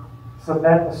then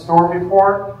submit the storm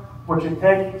report, which will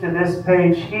take you to this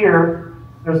page here.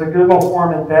 There's a Google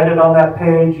form embedded on that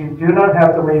page. You do not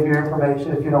have to leave your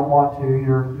information if you don't want to,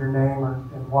 your name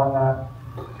and whatnot,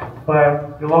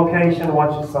 but your location and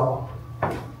what you saw.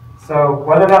 So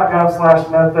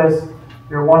weather.gov/Memphis,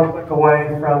 you're one click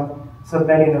away from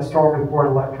submitting a storm report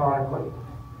electronically.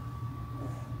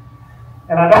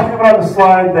 And I don't have it on the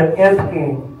slide, but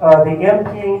MPing. The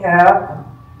MPing app,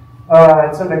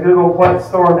 it's in the Google Play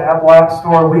Store, the Apple App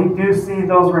Store. We do see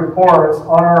those reports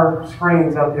on our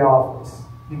screens at the office.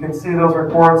 You can see those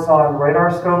reports on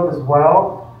RadarScope as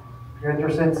well, if you're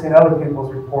interested in seeing other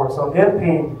people's reports. So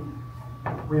MPing,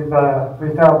 we've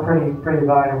found pretty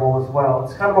valuable as well.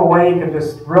 It's kind of a way you can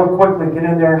just real quickly get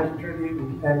in there and contribute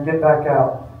and get back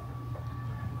out.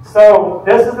 So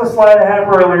this is the slide I had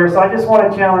earlier, so I just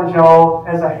want to challenge y'all.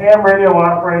 As a ham radio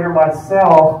operator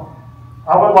myself,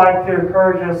 I would like to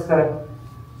encourage us to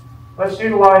let's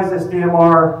utilize this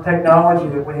DMR technology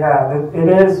that we have. It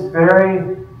is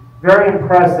very, very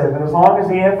impressive, and as long as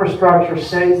the infrastructure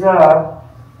stays up,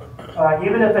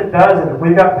 even if it doesn't, if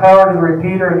we've got power to the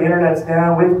repeater and the internet's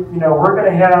down, we're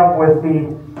going to have with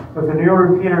the new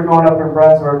repeater going up in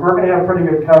Brunswick, we're going to have pretty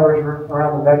good coverage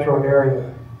around the metro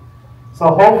area. So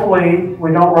hopefully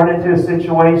we don't run into a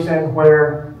situation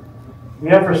where the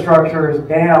infrastructure is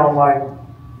down like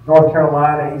North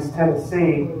Carolina, East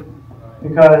Tennessee,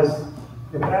 because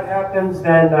if that happens,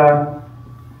 then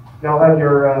you'll have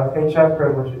your HF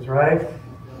privileges, right?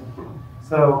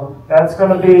 So that's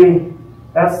going to be,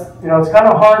 it's kind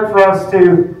of hard for us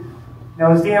to,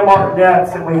 those DMR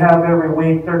nets that we have every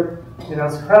week,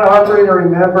 it's kind of hard for me to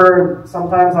remember.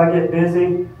 Sometimes I get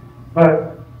busy, but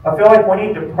I feel like we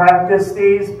need to practice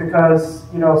these because,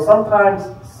 sometimes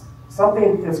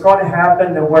something is going to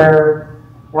happen to where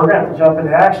we're going to have to jump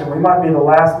into action. We might be the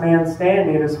last man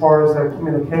standing as far as our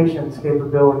communications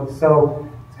capabilities. So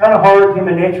it's kind of hard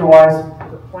human nature-wise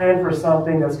to plan for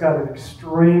something that's got an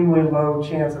extremely low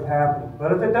chance of happening.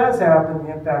 But if it does happen,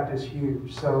 the impact is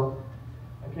huge. So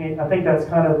I think that's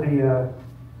kind of the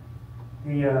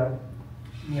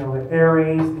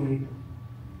Aries,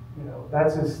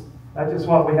 that's just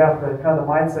what we have to, kind of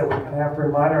the mindset we kind of have to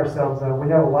remind ourselves of. We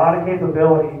have a lot of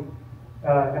capability in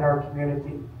our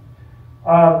community.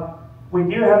 We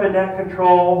do have a net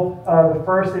control the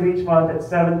first of each month at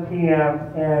 7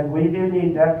 p.m. and we do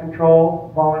need net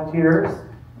control volunteers.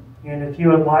 And if you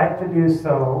would like to do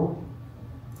so,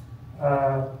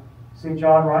 see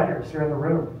John Reiners here in the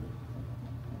room.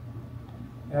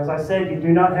 As I said, you do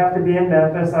not have to be in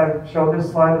Memphis. I showed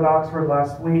this slide at Oxford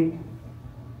last week.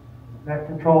 Net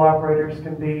control operators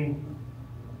can be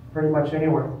pretty much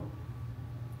anywhere.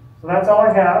 So that's all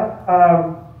I have.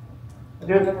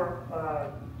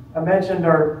 I mentioned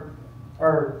our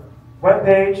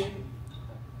webpage.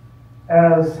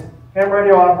 As ham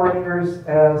radio operators,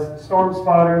 as storm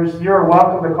spotters, you are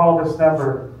welcome to call this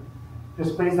number.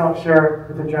 Just please don't share it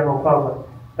with the general public.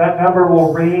 That number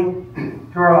will ring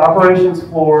to our operations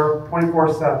floor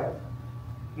 24/7,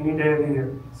 any day of the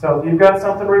year. So if you've got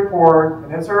something to report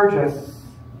and it's urgent,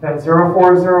 that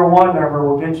 0401 number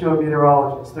will get you a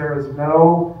meteorologist. There is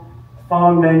no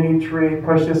phone menu tree,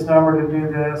 push this number to do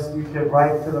this, you get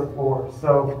right to the floor.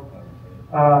 So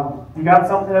you got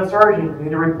something that's urgent, you need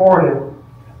to report it,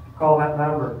 call that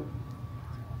number.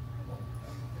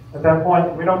 At that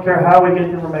point, we don't care how we get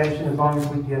the information as long as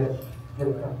we get it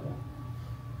done.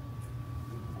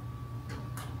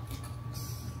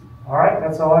 All right,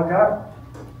 that's all I've got.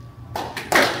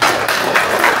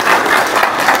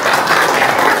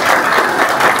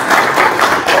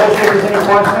 If there's any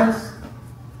questions?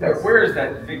 Yes. Where is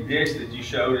that big dish that you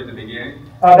showed at the beginning?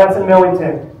 That's in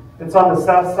Millington. It's on the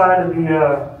south side of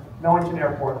the Millington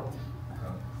Airport.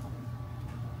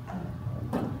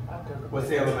 What's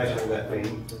the elevation of that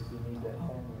thing?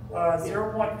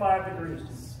 0.5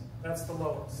 degrees. That's the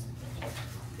lowest.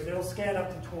 But it'll scan up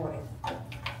to 20.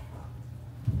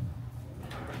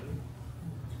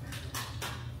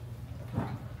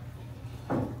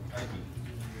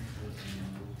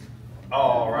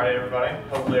 All right, everybody.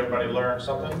 Hopefully everybody learned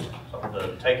something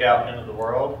to take out into the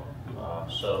world.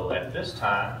 So at this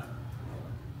time,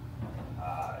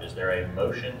 is there a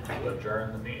motion to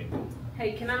adjourn the meeting?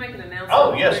 Hey, can I make an announcement?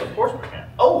 Oh, yes, of course we can.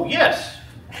 Oh, yes.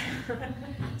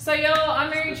 So, y'all, I'm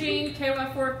Mary Jean,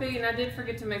 KY4P, and I did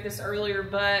forget to make this earlier,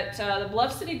 but the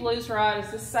Bluff City Blues Ride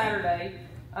is this Saturday.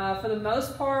 For the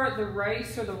most part, the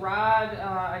race or the ride,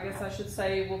 I guess I should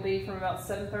say, will be from about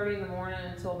 7:30 in the morning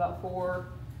until about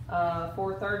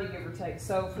 4:30, give or take.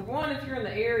 So, for one, if you're in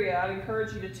the area, I'd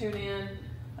encourage you to tune in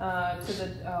to the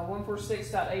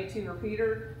 146.82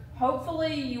 repeater.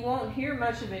 Hopefully you won't hear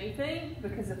much of anything,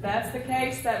 because if that's the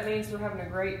case, that means we're having a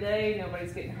great day,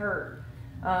 nobody's getting hurt.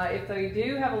 If they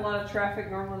do have a lot of traffic,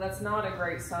 normally that's not a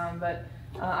great sign, but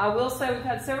I will say we've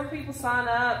had several people sign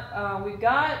up. We've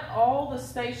got all the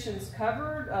stations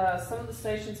covered. Some of the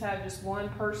stations have just one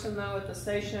person though at the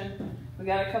station. We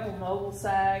got a couple mobile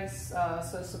SAGs,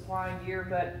 so supplying gear,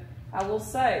 but I will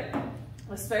say,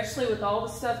 especially with all the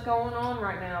stuff going on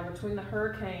right now between the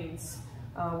hurricanes,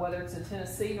 whether it's in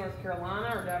Tennessee, North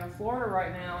Carolina, or down in Florida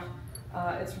right now,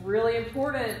 it's really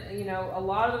important. You know, a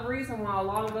lot of the reason why a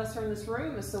lot of us are in this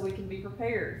room is so we can be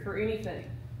prepared for anything.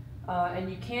 And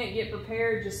you can't get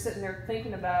prepared just sitting there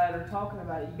thinking about it or talking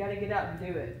about it. You got to get out and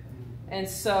do it. And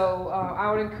so I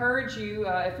would encourage you,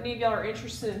 if any of y'all are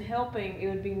interested in helping, it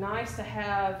would be nice to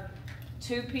have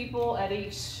 2 people at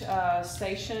each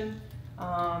station.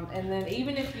 And then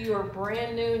even if you are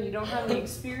brand new and you don't have any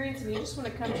experience and you just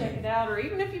want to come check it out, or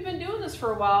even if you've been doing this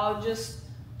for a while, just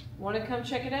want to come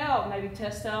check it out, maybe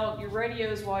test out your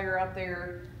radios while you're out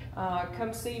there,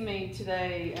 come see me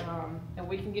today, and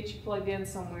we can get you plugged in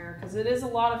somewhere, because it is a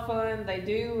lot of fun. They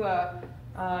do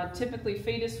typically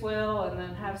feed us well and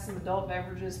then have some adult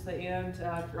beverages at the end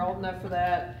if you're old enough for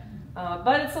that.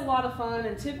 But it's a lot of fun,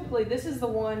 and typically this is the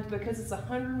one, because it's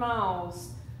 100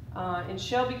 miles in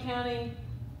Shelby County.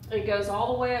 It goes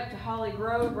all the way up to Holly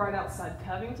Grove, right outside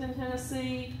Covington,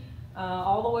 Tennessee,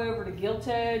 all the way over to Gilt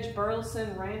Edge,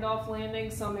 Burleson, Randolph Landing.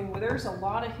 So I mean, there's a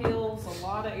lot of hills, a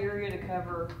lot of area to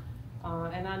cover.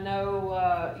 And I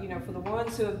know, you know, for the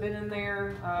ones who have been in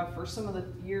there for some of the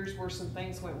years where some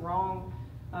things went wrong,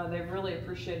 they really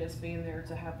appreciate us being there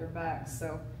to have their backs.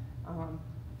 So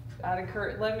I'd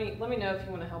encourage, let me know if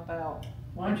you want to help out.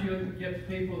 Why don't you get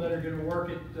people that are going to work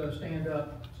it stand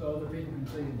up so other people can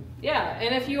see them? Yeah,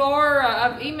 and if you are,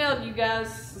 I've emailed you guys,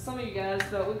 some of you guys,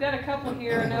 but we've got a couple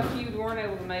here. I know a few weren't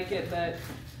able to make it, but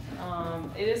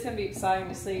it is going to be exciting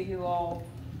to see who all,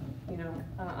 you know,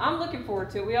 I'm looking forward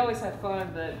to it. We always have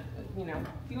fun, but, you know,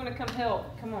 if you want to come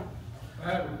help, come on.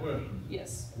 I have a question.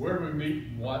 Yes. Where do we meet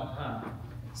and what time?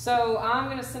 So I'm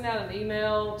going to send out an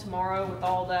email tomorrow with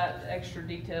all that extra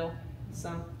detail.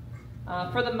 So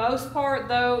for the most part,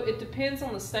 though, it depends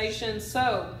on the station.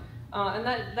 So, and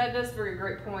that does a very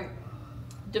great point.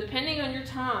 Depending on your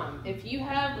time, if you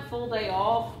have the full day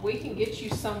off, we can get you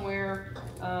somewhere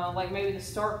like maybe the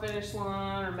start-finish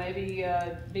line, or maybe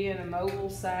being a mobile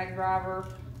SAG driver,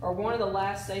 or one of the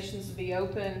last stations to be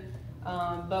open.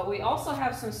 But we also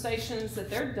have some stations that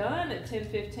they're done at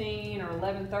 10:15 or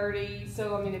 11:30.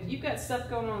 So, I mean, if you've got stuff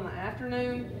going on in the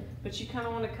afternoon, but you kind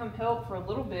of want to come help for a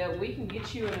little bit, we can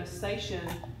get you in a station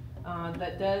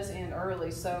that does end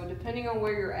early. So depending on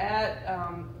where you're at,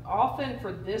 often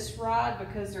for this ride,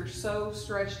 because they're so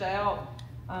stretched out,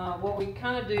 what we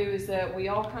kind of do is that we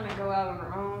all kind of go out on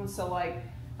our own. So like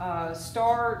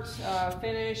start,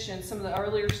 finish, and some of the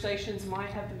earlier stations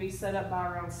might have to be set up by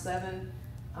around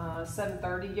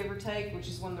 7:30, give or take, which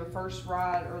is when the first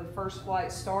ride or the first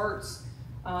flight starts.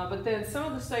 But then some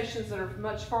of the stations that are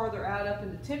much farther out up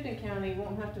into Tipton County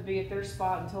won't have to be at their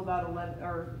spot until about 11,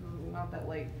 or not that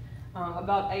late,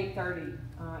 about 8:30,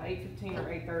 8:15 or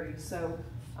 8:30. So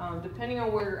depending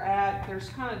on where you're at, there's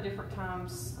kind of different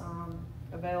times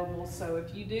available. So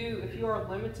if you are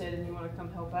limited and you want to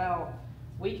come help out,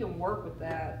 we can work with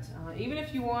that. Even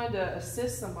if you wanted to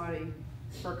assist somebody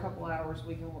for a couple hours,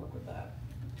 we can work with that.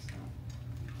 So.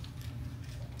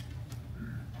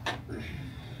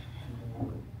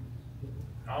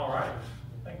 All right.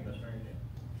 Thank you, Mr. Engineer.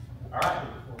 All right.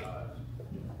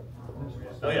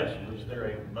 Oh, yes. Is there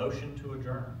a motion to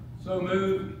adjourn? So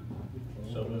moved.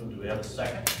 So moved. Do we have a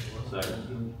second?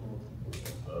 Second.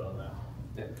 Vote on that.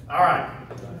 All right.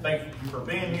 Thank you for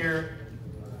being here.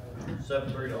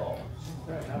 7:03 to all.